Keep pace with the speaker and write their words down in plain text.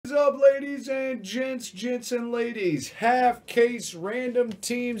is up, ladies and gents and ladies? Half case random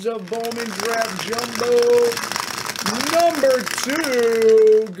teams of Bowman Draft Jumbo number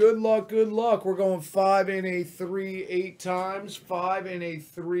 2. Good luck, good luck. We're going 5 and a 3, 8 times. 5 and a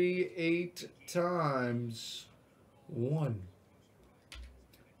 3, 8 times. 1,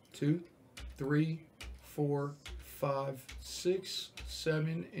 2, 3, 4, 5, 6,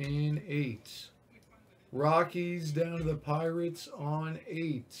 7, and 8. Rockies down to the Pirates on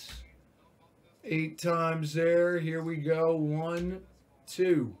 8. 8 times there. Here we go. 1,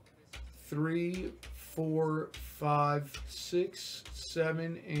 2, 3, 4, 5, 6,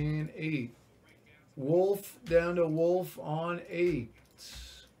 7, and 8. Wolf down to Wolf on 8.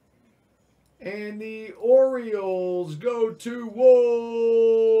 And the Orioles go to Wolf.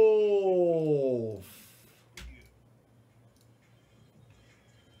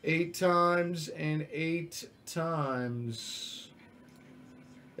 8 times and 8 times.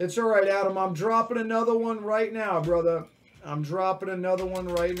 It's all right, Adam. I'm dropping another one right now, brother. I'm dropping another one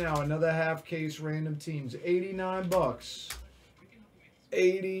right now. Another half case random teams. 89 bucks.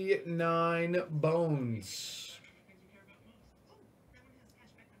 89 bones.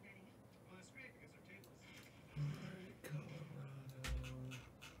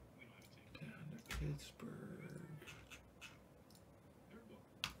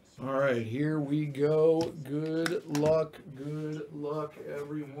 All right, here we go. Good luck,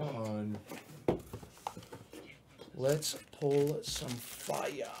 everyone. Let's pull some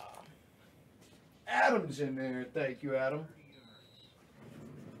fire. Adam's in there. Thank you, Adam.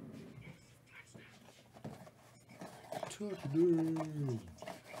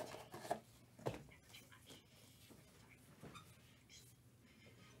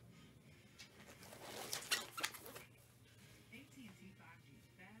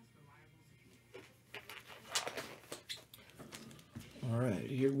 All right,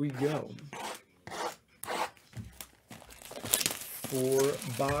 here we go. 4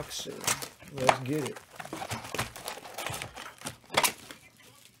 boxes. Let's get it.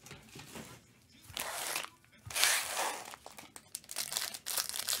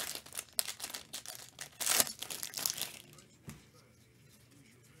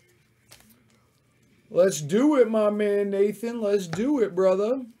 Let's do it, my man Nathan. Let's do it,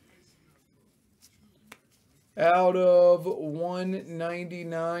 brother. Out of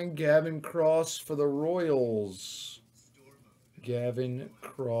 199, Gavin Cross for the Royals. Gavin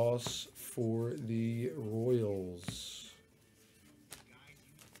Cross for the Royals.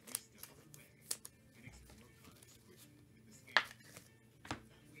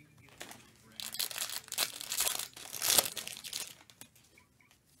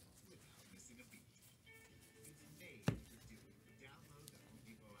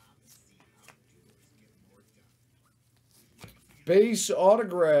 Base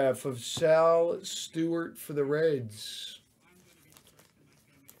autograph of Sal Stewart for the Reds.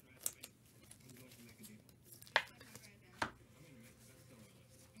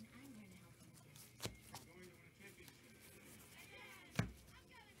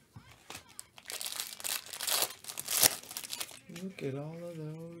 Look at all of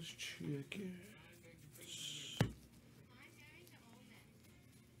those chickens.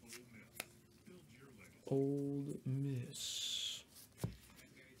 Old Miss.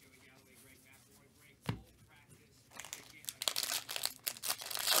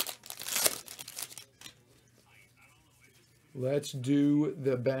 Let's do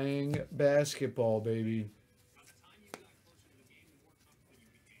the bang basketball, baby.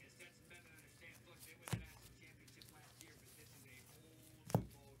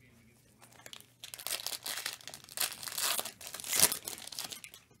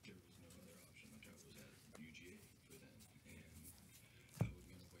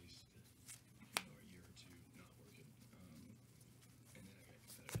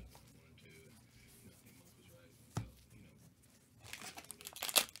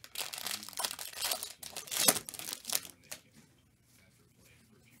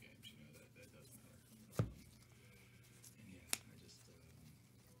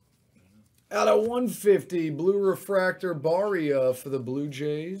 Out of 150, Blue Refractor Baria for the Blue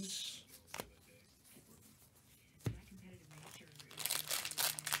Jays.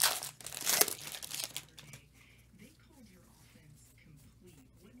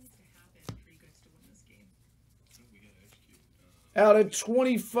 Out of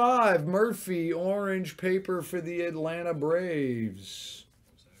 25, Murphy, orange paper for the Atlanta Braves.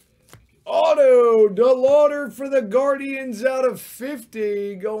 Auto DeLauder for the Guardians out of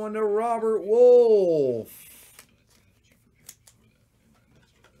 50, going to Robert Wolf.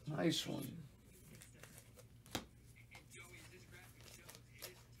 Nice one.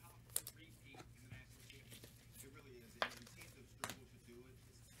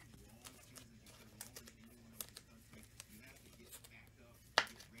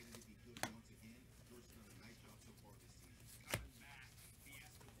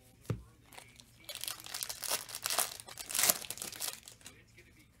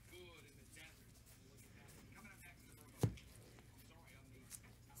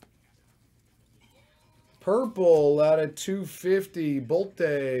 Purple out of 250.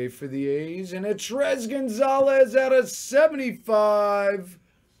 Bolte for the A's. And a Trez Gonzalez out of 75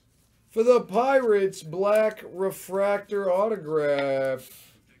 for the Pirates. Black refractor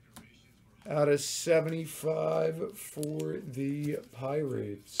autograph out of 75 for the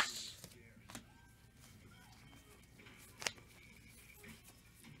Pirates.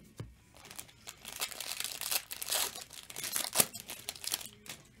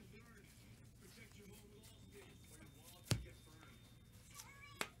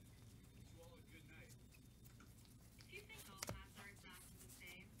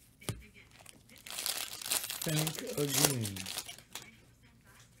 Think again.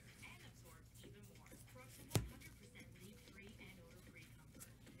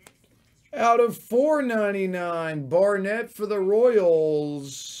 Out of 499, Barnett for the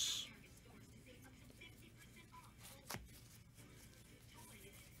Royals.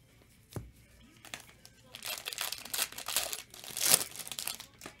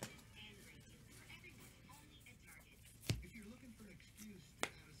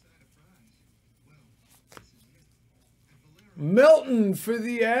 Melton for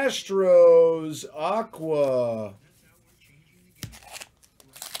the Astros, Aqua.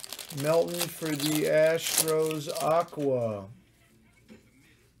 Melton for the Astros, Aqua.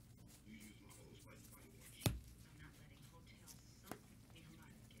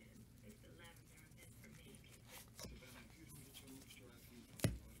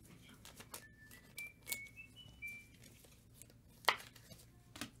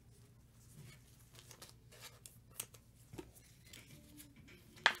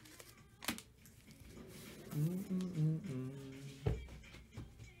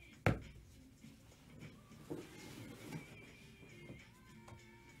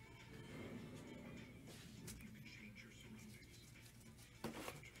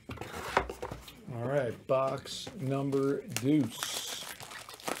 All right, box number deuce.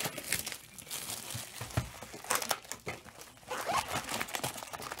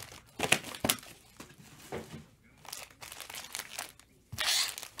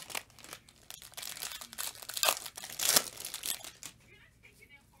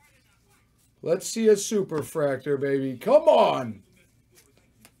 Let's see a superfractor, baby. Come on.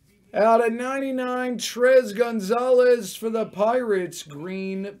 Out of 99, Trez Gonzalez for the Pirates,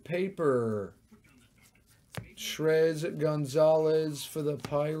 green paper. Trez Gonzalez for the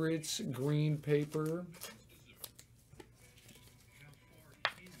Pirates, green paper.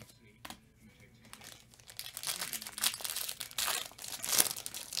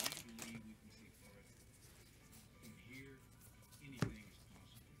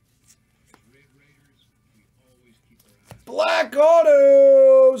 Black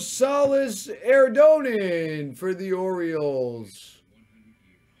auto, Salas Erdonin for the Orioles.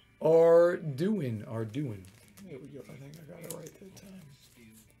 Are doing. There we go. I think I got it right that time.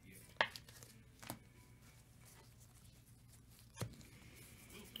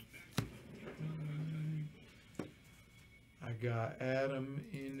 I got Adam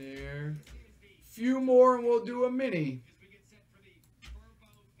in there. Few more and we'll do a mini.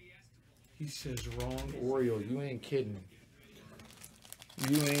 He says wrong Oriole. You ain't kidding.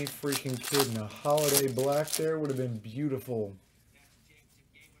 You ain't freaking kidding. A holiday black there would have been beautiful.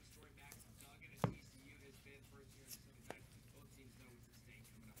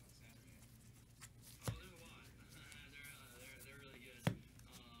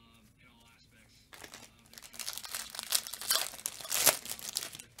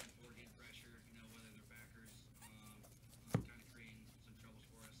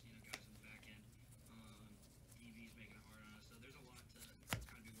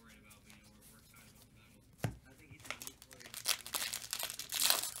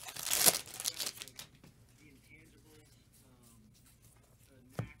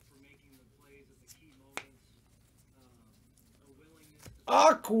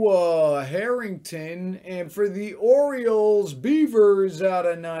 Aqua Harrington, and for the Orioles, Beavers out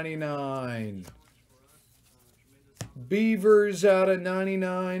of 99. Beavers out of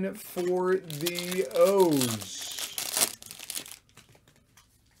 99 for the O's.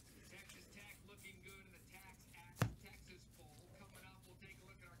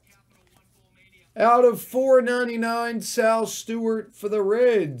 Out of 499, Sal Stewart for the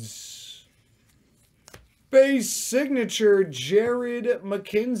Reds. Base signature, Jared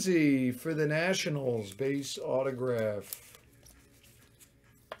McKenzie for the Nationals. Base autograph.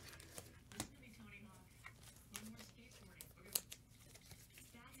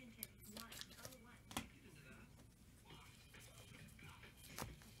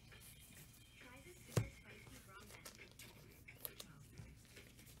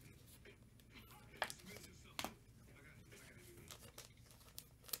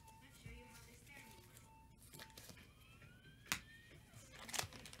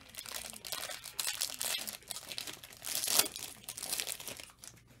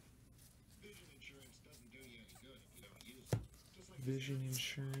 vision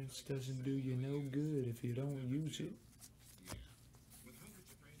insurance doesn't do you no good if you don't use it.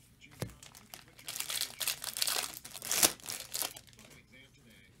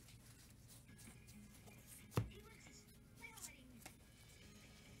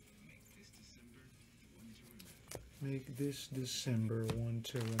 Make this December one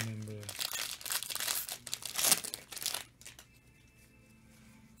to remember.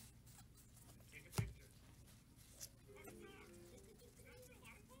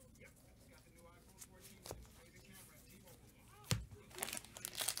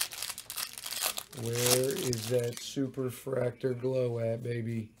 Where is that superfractor glow at,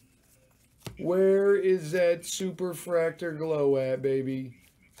 baby? Where is that superfractor glow at, baby?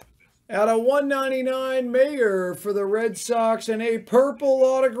 Out of 199, Mayer for the Red Sox, and a purple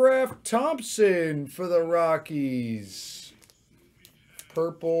autograph Thompson for the Rockies.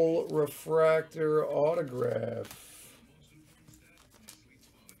 Purple refractor autograph.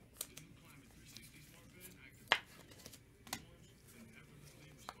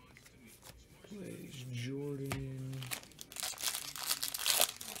 Plays Jordan.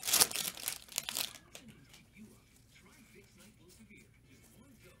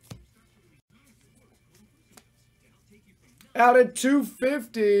 Out of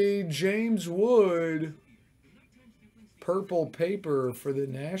 250, James Wood. Purple paper for the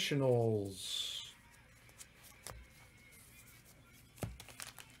Nationals.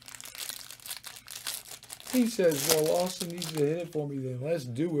 He says, well, Austin needs to hit it for me then. Let's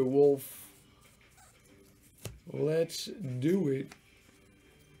do it, Wolf. Let's do it.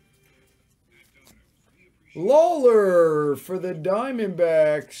 Lawler for the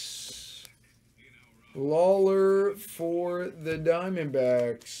Diamondbacks. Lawler for the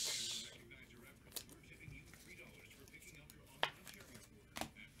Diamondbacks.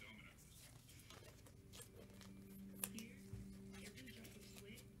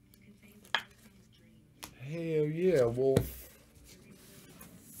 Hell yeah, Wolf.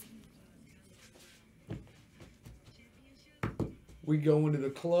 We go into the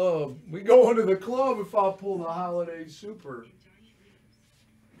club. We go into the club if I pull the Holiday Super.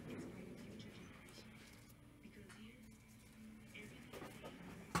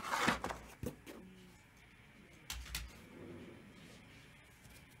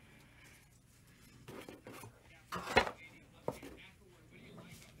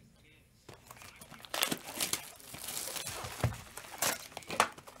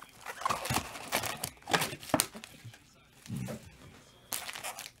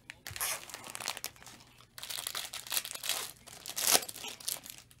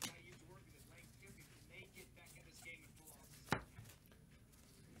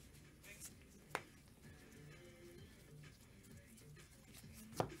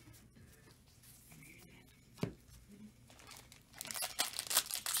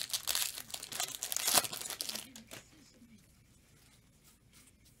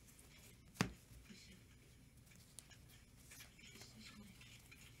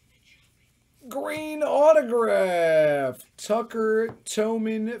 Green autograph. Tucker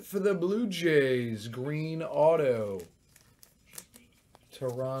Toman for the Blue Jays. Green auto.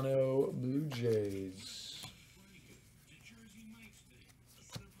 Toronto Blue Jays.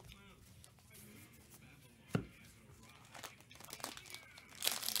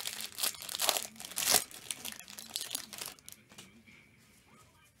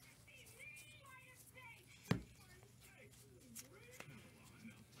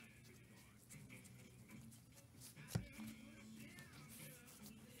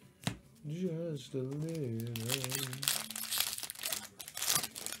 Just a little.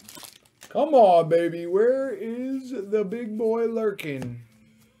 Come on, baby. Where is the big boy lurking?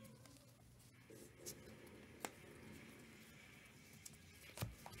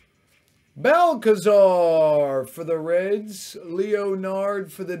 Balcazar for the Reds.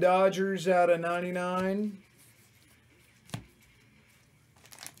 Leonard for the Dodgers out of 99.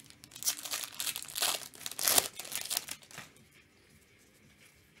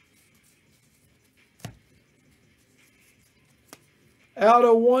 Out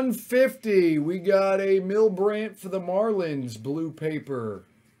of 150, we got a Milbrandt for the Marlins, blue paper.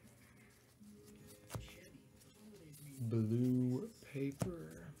 Blue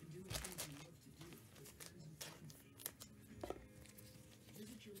paper.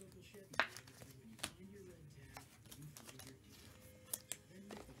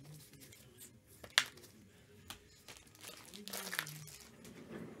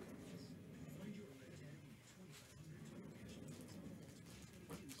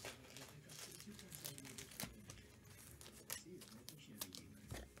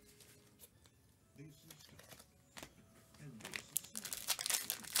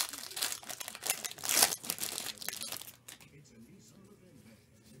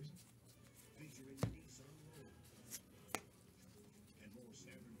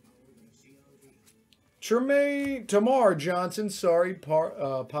 Tamar Johnson, sorry,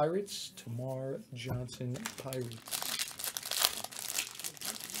 Pirates. Tamar Johnson, Pirates.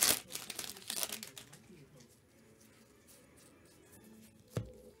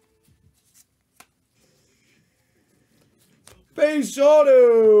 Base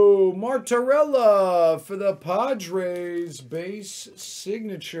auto, Martorella for the Padres. Base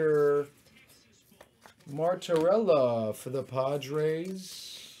signature, Martorella for the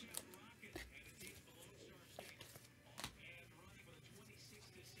Padres.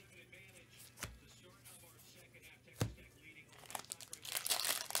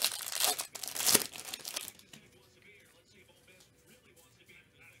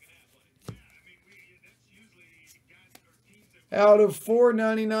 Out of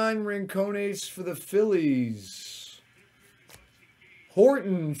 499, Rincones for the Phillies.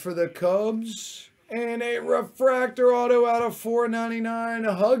 Horton for the Cubs. And a refractor auto out of 499,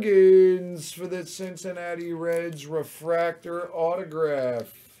 Huggins for the Cincinnati Reds. Refractor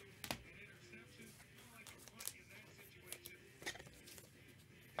autograph.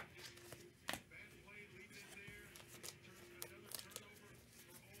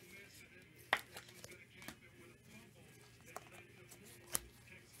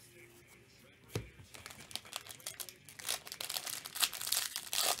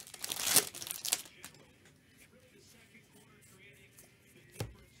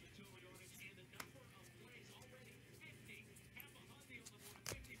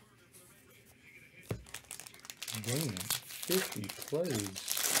 Damn, 50 plays.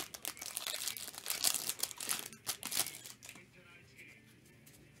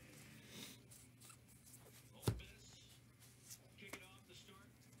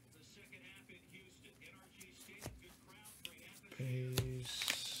 Pace.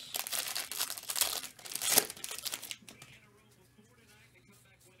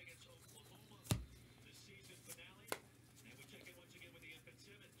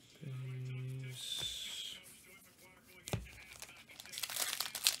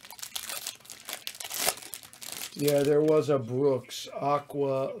 Yeah, there was a Brooks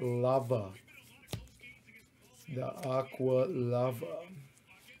Aqua Lava. The Aqua Lava.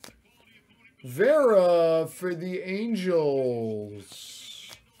 Vera for the Angels.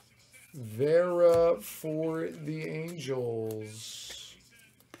 Vera for the Angels.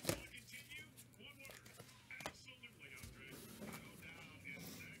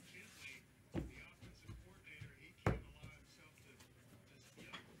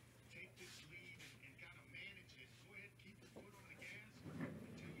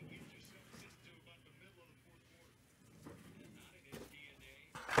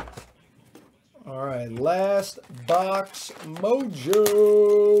 All right, last box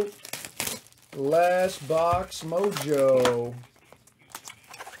mojo. Last box mojo.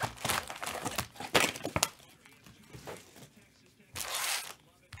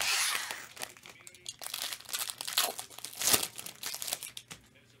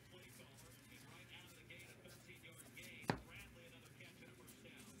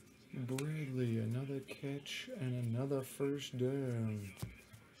 Bradley, another catch and another first down.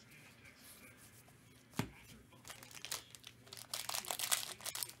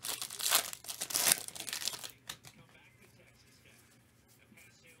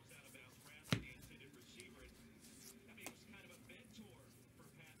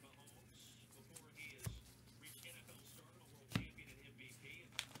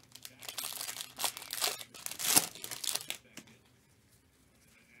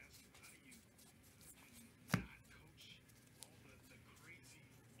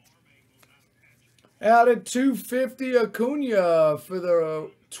 Out of 250, Acuna for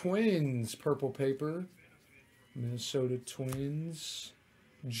the Twins. Purple paper. Minnesota Twins.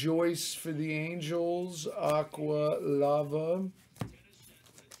 Joyce for the Angels. Aqua Lava.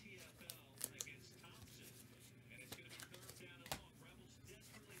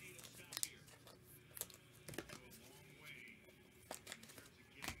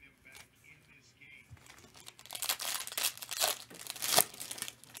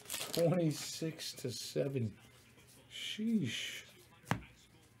 $26-7. Sheesh.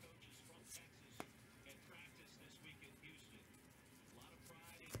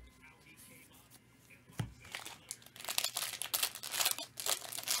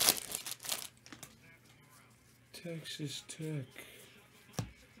 Texas Tech.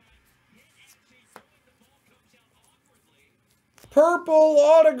 Purple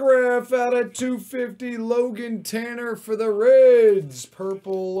autograph out of 250, Logan Tanner for the Reds.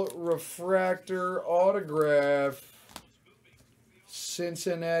 Purple refractor autograph,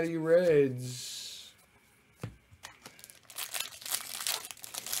 Cincinnati Reds.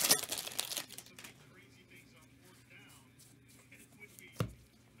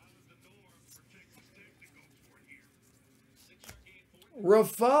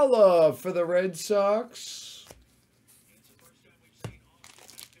 Rafala for the Red Sox.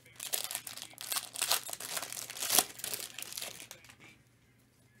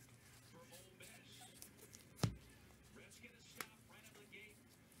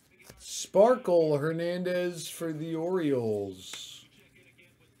 Sparkle Hernandez for the Orioles.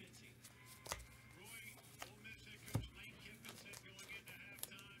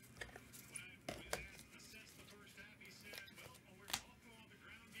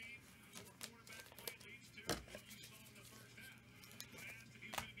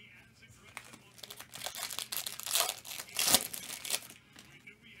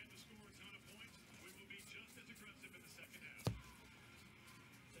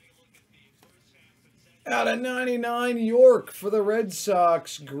 Out of 99, York for the Red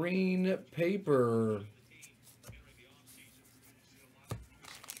Sox, green paper.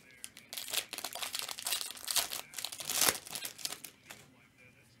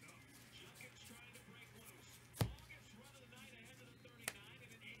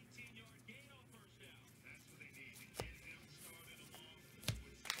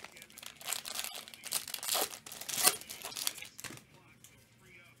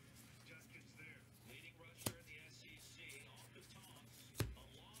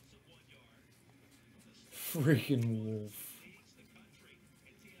 Freaking Wolf.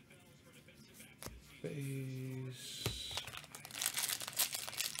 Base.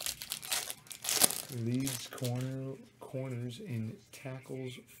 Leads corners and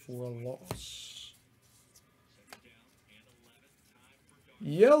tackles for a loss.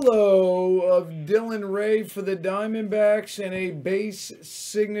 Yellow of Dylan Ray for the Diamondbacks and a base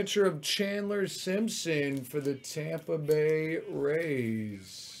signature of Chandler Simpson for the Tampa Bay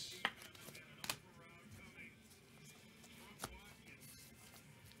Rays.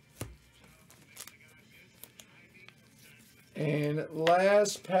 And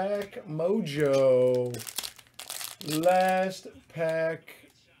last pack Mojo. Last pack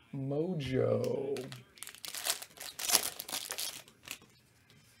Mojo.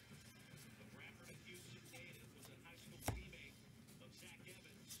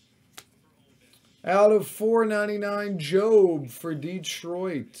 Out of 499, Job for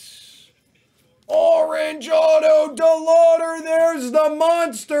Detroit. Orange auto DeLauder. There's the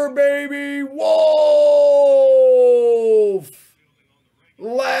monster, baby. Wolf.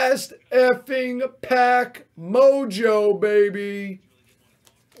 Last effing pack Mojo, baby.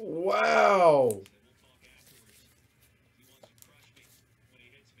 Wow.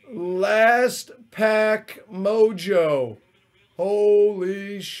 Last pack Mojo.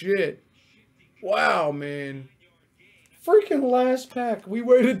 Holy shit. Wow, man. Freaking last pack. We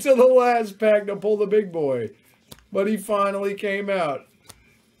waited till the last pack to pull the big boy. But he finally came out.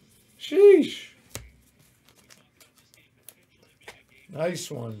 Sheesh.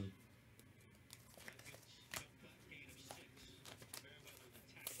 Nice one.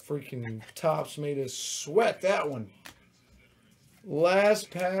 Freaking Tops made us sweat that one.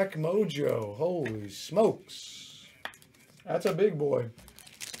 Last pack Mojo. Holy smokes. That's a big boy.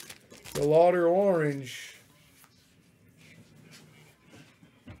 The Lauder Orange.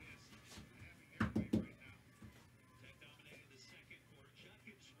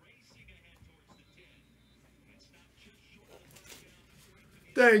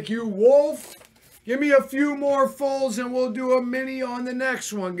 Thank you, Wolf. Give me a few more fulls and we'll do a mini on the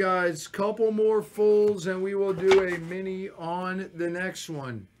next one, guys. Couple more fulls and we will do a mini on the next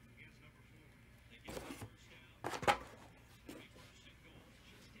one.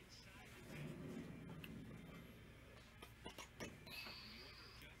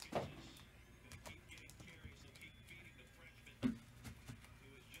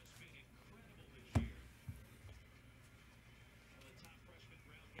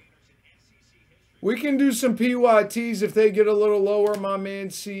 We can do some PYTs if they get a little lower, my man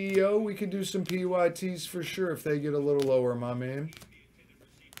CEO. We can do some PYTs for sure if they get a little lower, my man.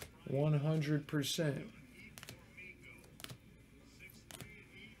 100%.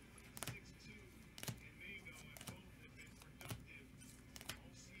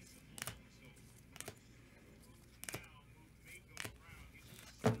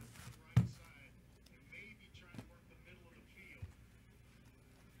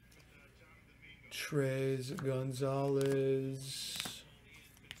 Trez Gonzalez,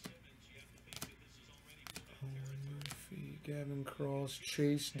 Murphy, Gavin Cross,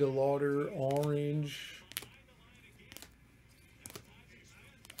 Chase DeLauder, Orange.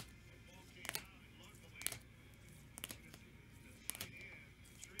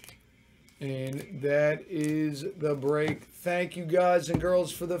 And that is the break. Thank you guys and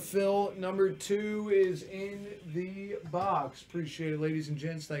girls for the fill. Number 2 is in the box. Appreciate it, ladies and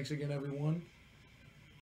gents. Thanks again, everyone.